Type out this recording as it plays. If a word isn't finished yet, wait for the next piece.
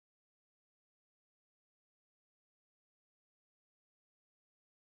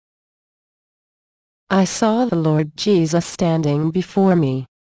I saw the Lord Jesus standing before me.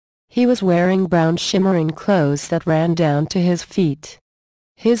 He was wearing brown shimmering clothes that ran down to his feet.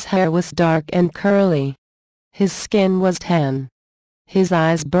 His hair was dark and curly. His skin was tan. His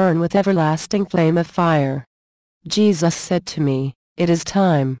eyes burned with everlasting flame of fire. Jesus said to me, "It is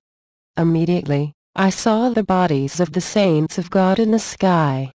time." Immediately, I saw the bodies of the saints of God in the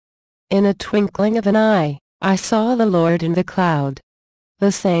sky. In a twinkling of an eye, I saw the Lord in the cloud.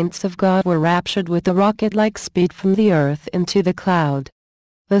 The saints of God were raptured with a rocket-like speed from the earth into the cloud.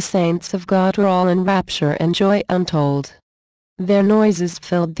 The saints of God were all in rapture and joy untold. Their noises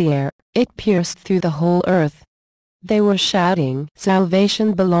filled the air, it pierced through the whole earth. They were shouting,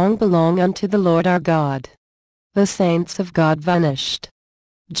 "Salvation belong unto the Lord our God." The saints of God vanished.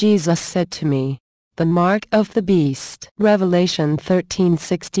 Jesus said to me, "The mark of the beast." Revelation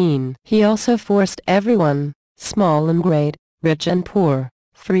 13:16. He also forced everyone, small and great, rich and poor,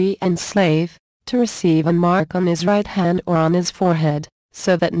 free and slave, to receive a mark on his right hand or on his forehead,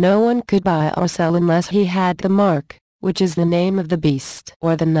 so that no one could buy or sell unless he had the mark, which is the name of the beast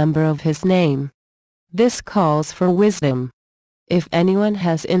or the number of his name. This calls for wisdom. If anyone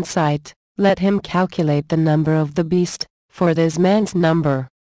has insight, let him calculate the number of the beast, for it is man's number.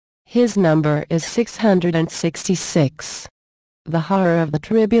 His number is 666. The horror of the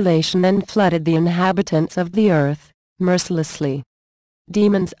tribulation then flooded the inhabitants of the earth, mercilessly.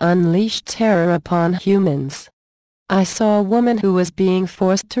 Demons unleashed terror upon humans. I saw a woman who was being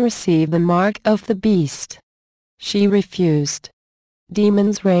forced to receive the mark of the beast. She refused.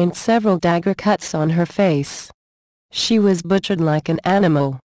 Demons rained several dagger cuts on her face. She was butchered like an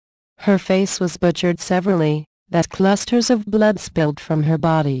animal. Her face was butchered severally, that clusters of blood spilled from her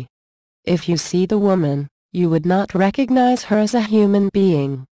body. If you see the woman, you would not recognize her as a human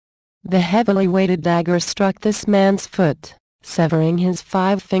being. The heavily weighted dagger struck this man's foot, severing his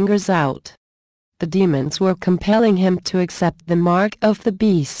 5 fingers out. The demons were compelling him to accept the mark of the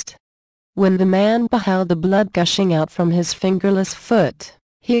beast. When the man beheld the blood gushing out from his fingerless foot,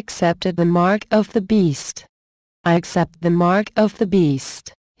 he accepted the mark of the beast. "I accept the mark of the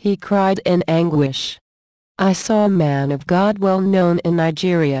beast," he cried in anguish. I saw a man of God well known in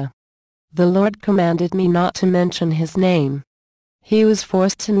Nigeria. The Lord commanded me not to mention his name. He was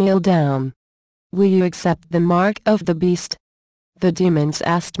forced to kneel down. "Will you accept the mark of the beast?" the demons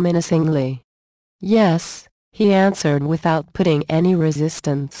asked menacingly. "Yes," he answered without putting any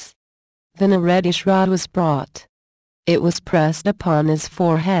resistance. Then a reddish rod was brought. It was pressed upon his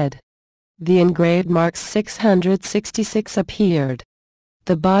forehead. The engraved mark 666 appeared.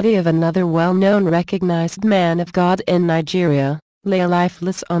 The body of another well-known recognized man of God in Nigeria lay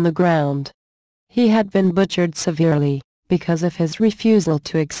lifeless on the ground. He had been butchered severely, because of his refusal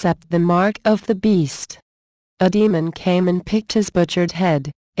to accept the mark of the beast. A demon came and picked his butchered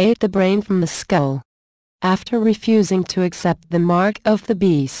head, ate the brain from the skull. After refusing to accept the mark of the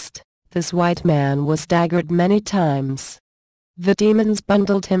beast, this white man was daggered many times. The demons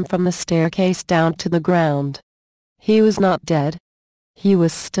bundled him from the staircase down to the ground. He was not dead. He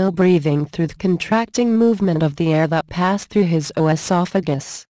was still breathing through the contracting movement of the air that passed through his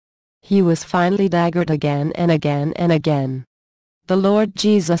esophagus. He was finally daggered again and again and again. The Lord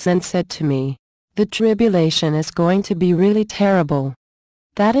Jesus then said to me, "The tribulation is going to be really terrible.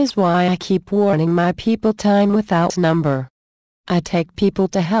 That is why I keep warning my people time without number. I take people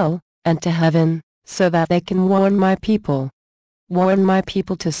to hell and to heaven, so that they can warn my people. Warn my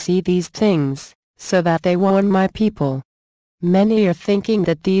people to see these things, so that they warn my people." Many are thinking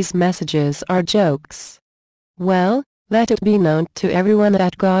that these messages are jokes. Well, let it be known to everyone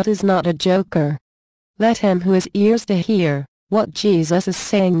that God is not a joker. Let him who has ears to hear what Jesus is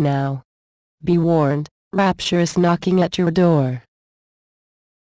saying now. Be warned, rapture is knocking at your door.